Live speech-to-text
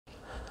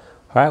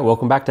All right,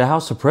 welcome back to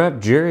House of Prep.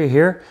 Jerry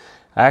here.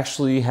 I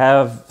actually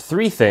have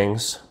three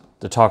things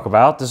to talk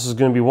about. This is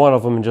going to be one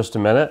of them in just a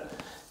minute,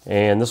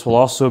 and this will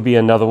also be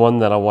another one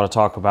that I want to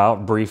talk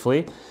about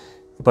briefly.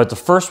 But the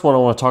first one I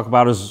want to talk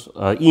about is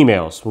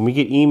emails. When we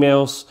get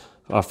emails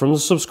from the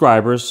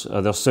subscribers,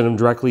 they'll send them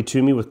directly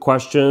to me with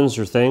questions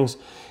or things,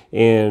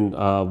 and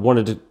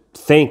wanted to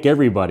thank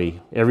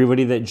everybody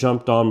that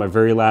jumped on my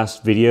very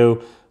last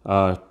video,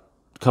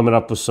 coming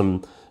up with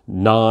some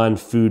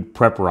non-food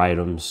prepper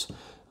items.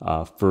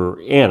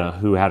 For Anna,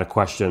 who had a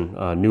question,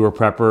 newer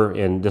prepper,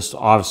 and this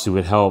obviously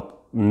would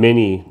help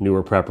many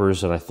newer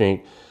preppers, and I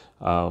think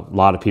a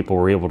lot of people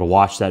were able to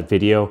watch that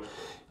video.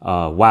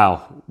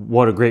 Wow,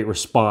 what a great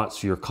response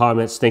for your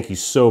comments. Thank you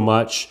so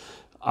much.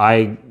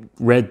 I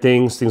read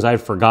things I'd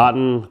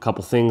forgotten, a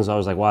couple things I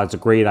was like, wow, that's a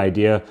great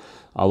idea.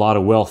 A lot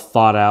of well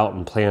thought out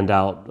and planned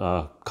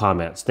out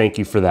comments. Thank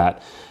you for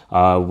that.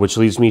 Which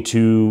leads me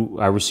to,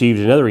 I received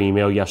another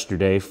email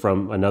yesterday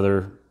from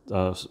another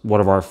one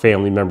of our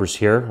family members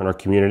here in our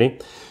community,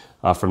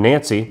 from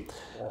Nancy.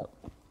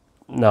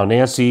 Now,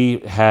 Nancy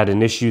had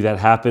an issue that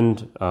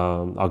happened.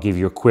 I'll give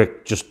you a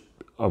quick, just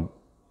a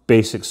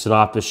basic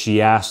synopsis.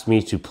 She asked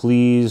me to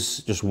please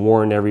just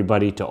warn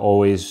everybody to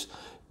always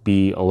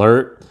be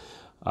alert,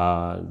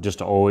 just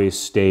to always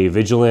stay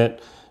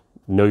vigilant,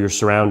 know your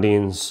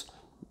surroundings,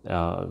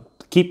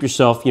 keep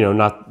yourself,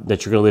 not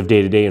that you're going to live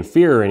day to day in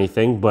fear or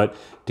anything, but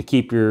to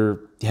keep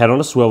your head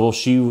on a swivel.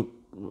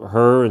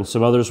 Her and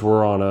some others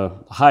were on a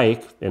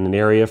hike in an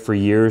area for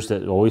years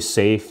that always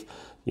safe,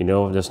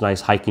 this nice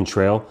hiking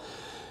trail.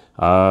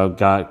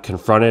 Got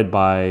confronted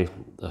by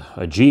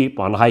a Jeep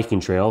on a hiking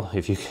trail,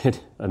 if you could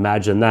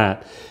imagine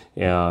that.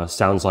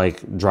 Sounds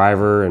like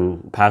driver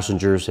and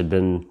passengers had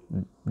been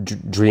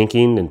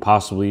drinking and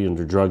possibly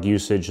under drug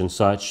usage and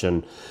such,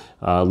 and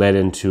led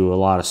into a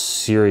lot of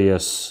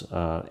serious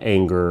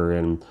anger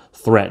and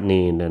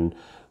threatening and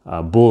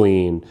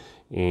bullying,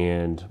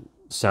 and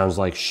sounds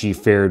like she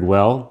fared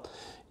well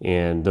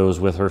and those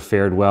with her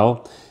fared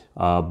well,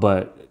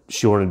 but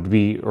she wanted to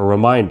be a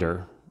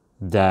reminder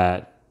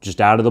that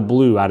just out of the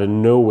blue, out of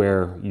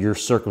nowhere, your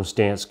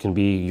circumstance can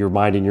be you're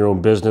minding your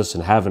own business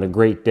and having a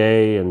great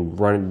day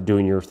and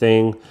doing your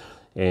thing,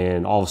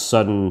 and all of a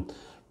sudden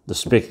the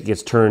spigot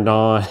gets turned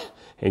on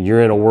and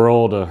you're in a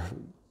world of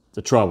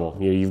the trouble.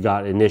 You've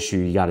got an issue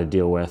you got to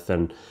deal with,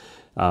 and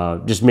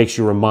just makes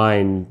you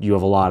remind you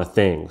of a lot of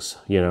things.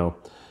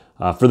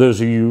 For those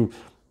of you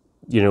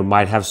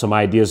might have some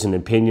ideas and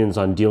opinions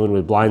on dealing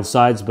with blind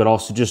sides, but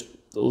also just,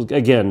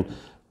 again,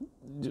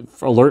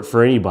 alert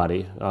for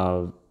anybody.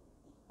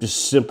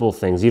 Just simple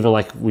things, even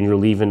like when you're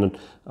leaving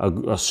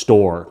a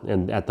store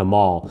and at the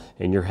mall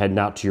and you're heading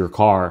out to your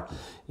car,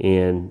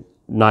 and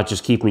not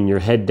just keeping your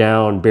head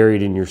down,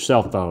 buried in your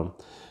cell phone.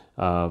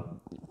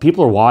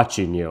 People are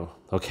watching you,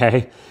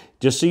 okay?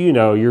 Just so you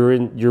know,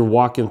 you're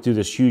walking through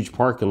this huge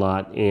parking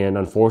lot, and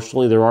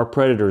unfortunately there are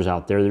predators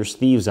out there, there's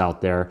thieves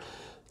out there.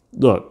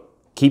 Look,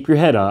 keep your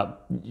head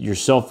up. Your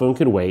cell phone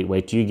can wait.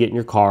 Wait till you get in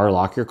your car,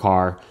 lock your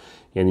car,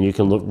 and then you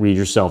can read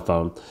your cell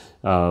phone.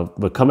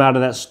 But come out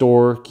of that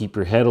store, keep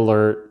your head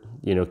alert,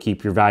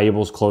 keep your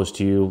valuables close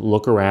to you,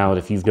 look around.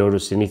 If you've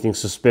noticed anything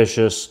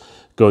suspicious,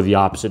 go the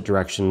opposite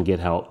direction and get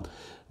help.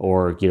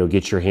 Or,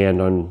 get your hand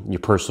on your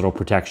personal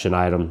protection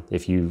item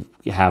if you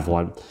have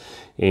one.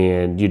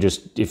 And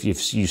if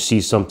you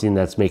see something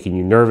that's making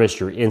you nervous,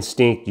 your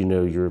instinct,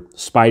 your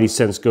spidey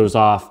sense goes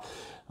off,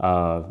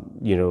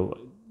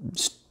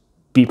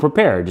 be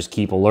prepared. Just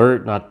keep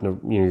alert. Not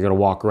you're going to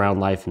walk around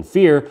life in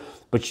fear,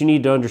 but you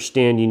need to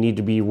understand. You need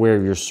to be aware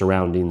of your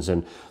surroundings.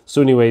 And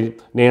so anyway,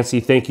 Nancy,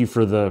 thank you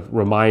for the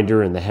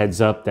reminder and the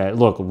heads up that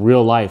look,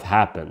 real life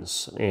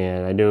happens.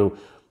 And I know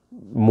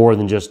more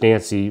than just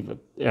Nancy,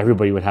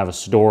 everybody would have a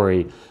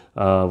story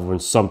of when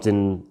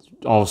something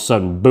all of a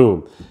sudden,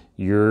 boom,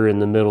 you're in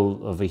the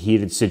middle of a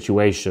heated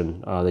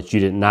situation that you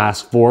didn't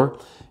ask for.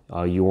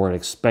 You weren't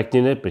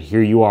expecting it, but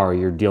here you are,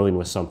 you're dealing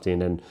with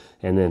something. And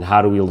then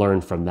how do we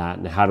learn from that?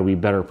 And how do we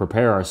better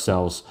prepare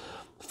ourselves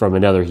from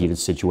another heated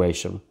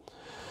situation?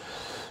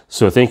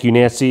 So thank you,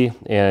 Nancy.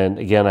 And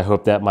again, I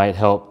hope that might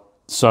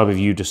help some of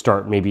you to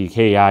start maybe,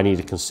 hey, I need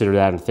to consider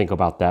that and think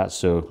about that.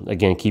 So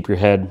again, keep your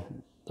head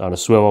on a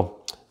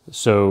swivel.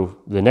 So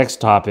the next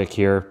topic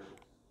here,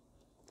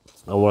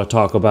 I want to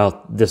talk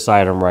about this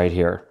item right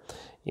here.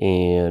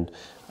 And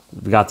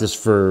we got this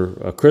for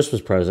a Christmas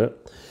present,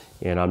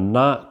 and I'm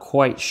not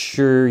quite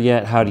sure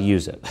yet how to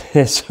use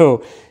it.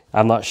 So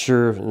I'm not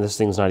sure, this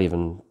thing's not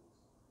even,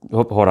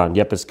 hold on,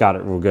 yep, it's got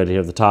it, we're good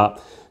here at the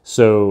top.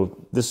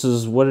 So this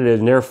is what it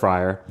is, an air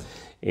fryer,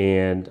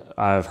 and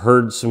I've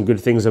heard some good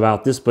things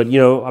about this, but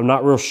I'm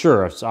not real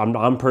sure.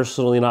 I'm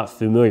personally not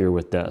familiar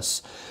with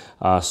this.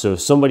 So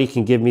if somebody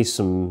can give me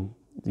some,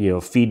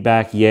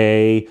 feedback,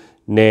 yay,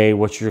 nay,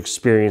 what's your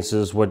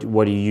experiences, what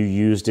are you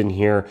used in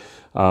here,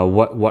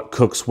 what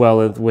cooks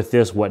well with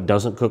this, what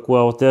doesn't cook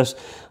well with this,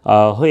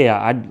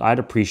 yeah, I'd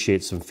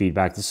appreciate some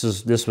feedback.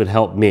 This would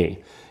help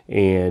me.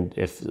 And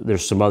if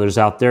there's some others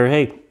out there,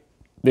 hey,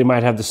 they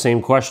might have the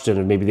same question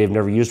and maybe they've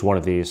never used one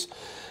of these.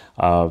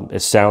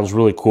 It sounds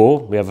really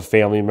cool. We have a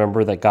family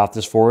member that got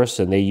this for us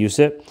and they use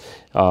it.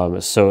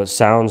 So it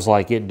sounds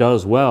like it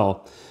does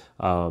well.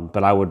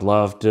 But I would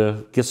love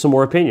to get some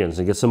more opinions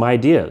and get some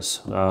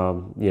ideas.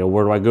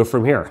 Where do I go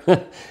from here?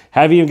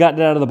 Haven't even gotten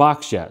it out of the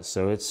box yet.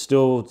 So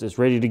it's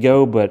ready to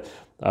go. But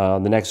the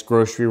next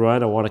grocery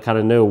run, I want to kind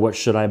of know what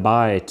should I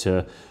buy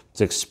to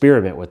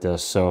experiment with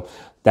this. So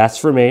that's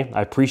for me.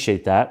 I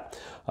appreciate that.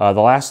 The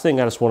last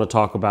thing I just want to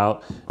talk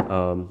about,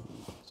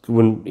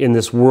 when in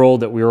this world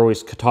that we're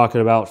always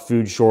talking about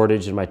food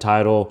shortage in my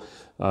title,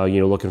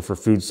 looking for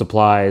food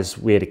supplies,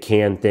 we had to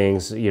can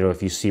things.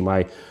 If you see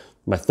my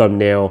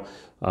thumbnail,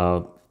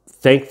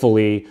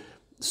 thankfully,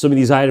 some of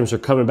these items are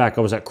coming back.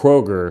 I was at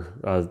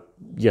Kroger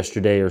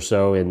yesterday or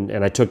so,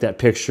 and I took that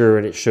picture,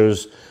 and it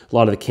shows a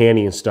lot of the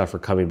canning and stuff are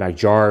coming back.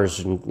 Jars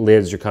and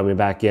lids are coming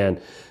back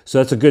in. So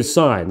that's a good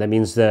sign. That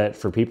means that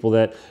for people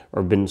that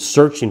have been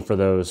searching for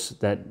those,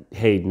 that,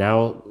 hey,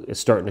 now it's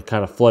starting to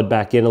kind of flood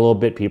back in a little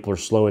bit. People are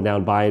slowing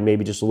down buying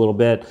maybe just a little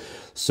bit.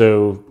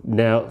 So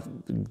now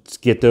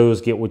get those,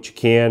 get what you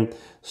can.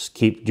 Just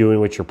keep doing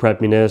what your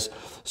prepping is.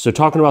 So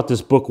talking about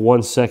this book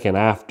 1 second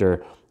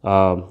after,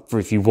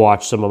 if you've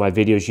watched some of my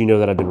videos, you know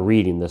that I've been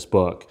reading this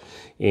book.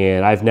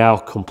 And I've now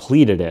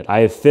completed it. I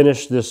have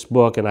finished this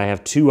book, and I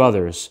have 2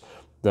 others,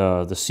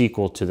 the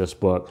sequel to this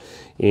book.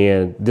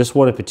 And this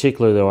one in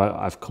particular, though,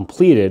 I've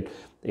completed.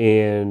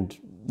 And,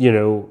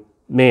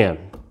 man,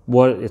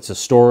 it's a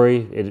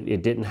story.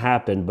 It didn't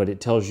happen, but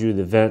it tells you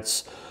the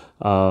events,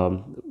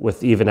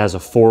 with even as a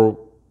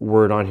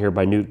foreword on here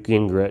by Newt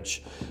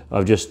Gingrich,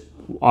 of just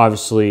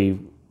obviously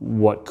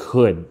what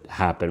could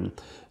happen.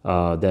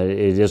 That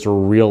it is a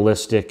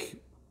realistic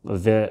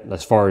event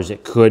as far as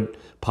it could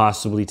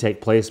possibly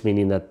take place,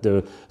 meaning that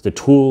the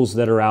tools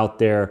that are out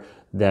there,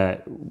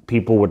 that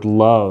people would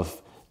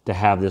love to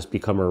have this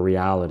become a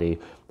reality,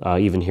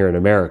 even here in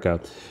America.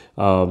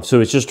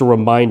 So it's just a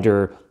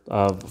reminder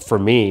for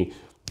me,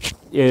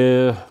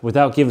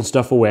 without giving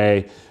stuff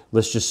away,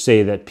 let's just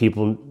say that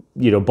people,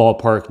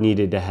 ballpark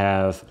needed to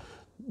have,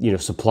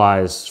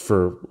 supplies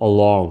for a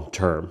long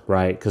term,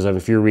 right? Because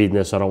if you're reading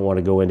this, I don't want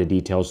to go into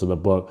details of the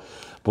book.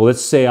 But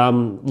let's say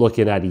I'm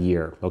looking at a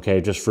year,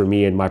 okay, just for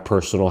me and my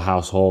personal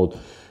household.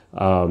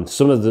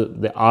 Some of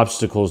the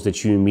obstacles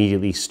that you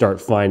immediately start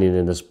finding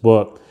in this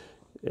book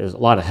is a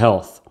lot of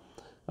health.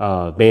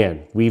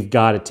 Man, we've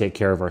got to take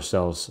care of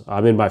ourselves.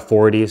 I'm in my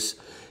 40s,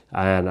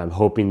 and I'm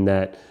hoping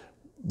that,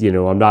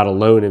 I'm not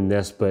alone in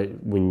this, but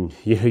when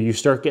you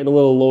start getting a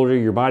little older,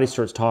 your body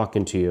starts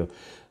talking to you.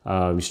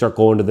 You start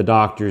going to the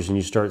doctors, and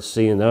you start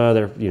seeing, now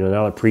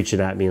they're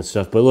preaching at me and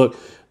stuff. But look,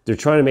 they're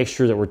trying to make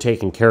sure that we're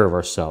taking care of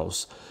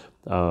ourselves.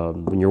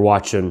 When you're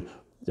watching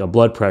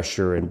blood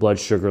pressure and blood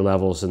sugar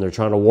levels, and they're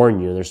trying to warn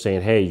you, and they're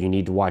saying, hey, you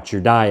need to watch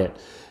your diet.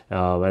 I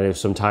know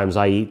sometimes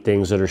I eat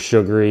things that are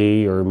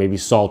sugary or maybe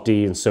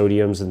salty and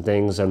sodiums and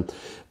things,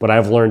 but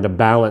I've learned to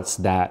balance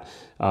that.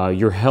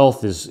 Your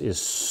health is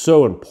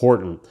so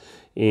important.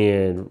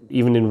 And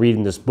even in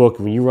reading this book,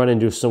 when you run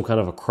into some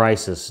kind of a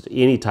crisis,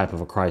 any type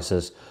of a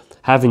crisis,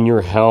 having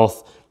your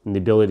health and the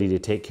ability to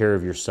take care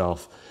of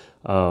yourself,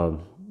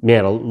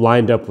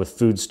 lined up with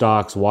food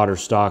stocks, water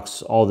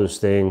stocks, all those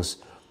things,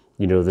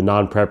 the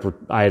non-prep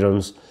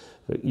items,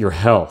 your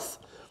health.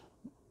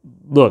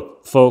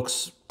 Look,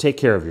 folks, take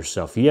care of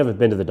yourself. You haven't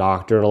been to the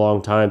doctor in a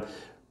long time,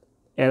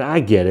 and I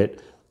get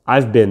it.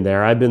 I've been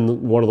there. I've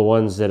been one of the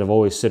ones that have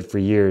always said for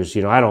years,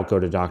 I don't go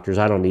to doctors.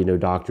 I don't need no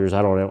doctors.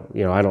 I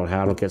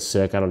don't get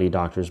sick. I don't need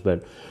doctors.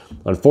 But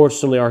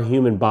unfortunately, our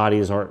human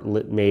bodies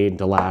aren't made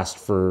to last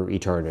for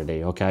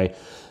eternity. Okay,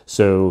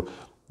 so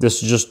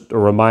this is just a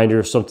reminder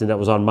of something that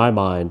was on my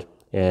mind,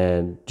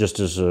 and just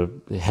as a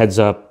heads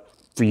up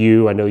for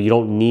you. I know you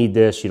don't need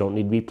this. You don't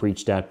need to be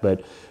preached at,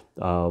 but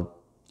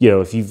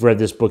if you've read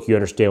this book, you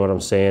understand what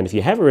I'm saying. If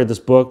you haven't read this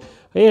book,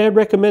 I'd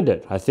recommend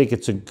it. I think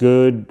it's a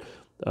good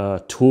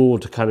tool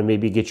to kind of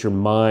maybe get your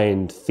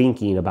mind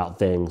thinking about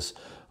things,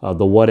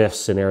 the what-if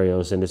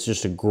scenarios, and it's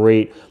just a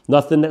great,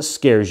 nothing that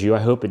scares you. I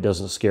hope it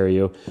doesn't scare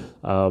you,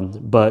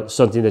 but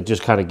something that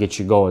just kind of gets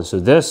you going. So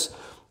this,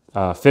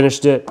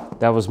 finished it.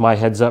 That was my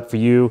heads up for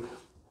you.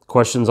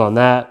 Questions on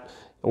that,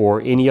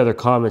 or any other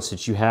comments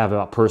that you have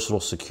about personal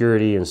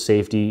security and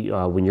safety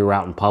when you're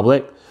out in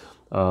public,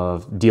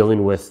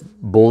 dealing with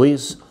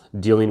bullies,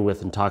 dealing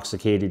with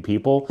intoxicated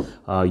people.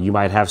 You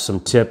might have some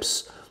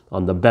tips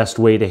on the best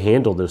way to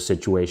handle those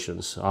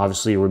situations.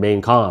 Obviously,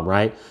 remain calm,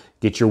 right?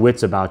 Get your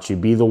wits about you.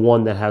 Be the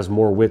one that has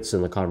more wits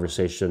in the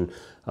conversation,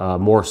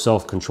 more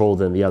self-control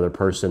than the other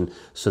person,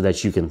 so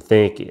that you can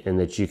think and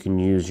that you can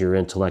use your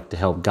intellect to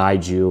help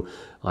guide you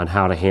on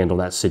how to handle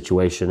that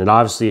situation. And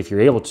obviously, if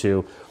you're able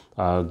to,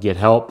 get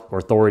help or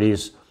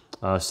authorities.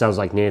 Sounds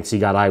like Nancy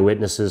got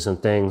eyewitnesses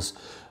and things.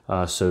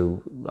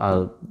 So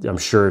I'm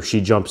sure if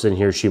she jumps in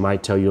here, she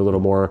might tell you a little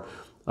more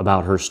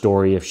about her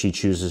story if she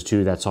chooses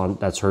to.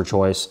 That's her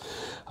choice.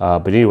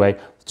 But anyway,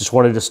 just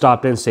wanted to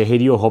stop in and say hey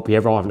to you. I hope you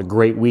all having a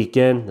great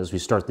weekend as we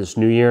start this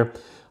new year.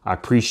 I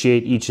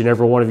appreciate each and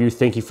every one of you.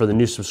 Thank you for the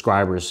new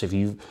subscribers. If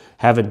you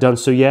haven't done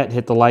so yet,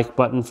 hit the like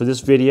button for this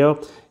video.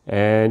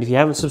 And if you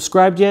haven't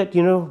subscribed yet,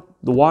 you know,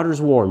 the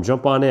water's warm.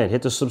 Jump on in,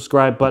 hit the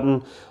subscribe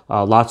button.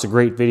 Lots of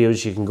great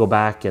videos. You can go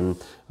back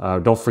and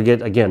don't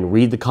forget, again,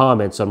 read the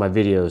comments on my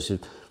videos.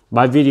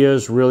 My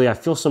videos really, I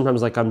feel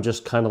sometimes like I'm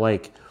just kind of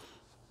like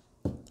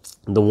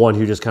the one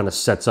who just kind of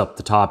sets up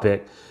the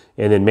topic.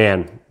 And then,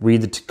 man,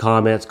 read the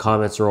comments.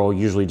 Comments are all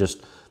usually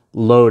just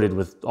loaded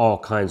with all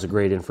kinds of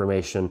great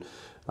information.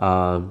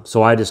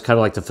 So I just kind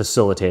of like the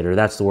facilitator.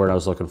 That's the word I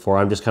was looking for.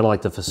 I'm just kind of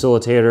like the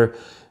facilitator.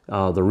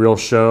 The real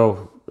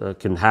show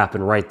can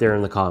happen right there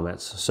in the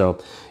comments.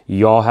 So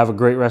you all have a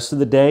great rest of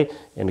the day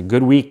and a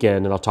good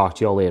weekend, and I'll talk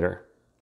to you all later.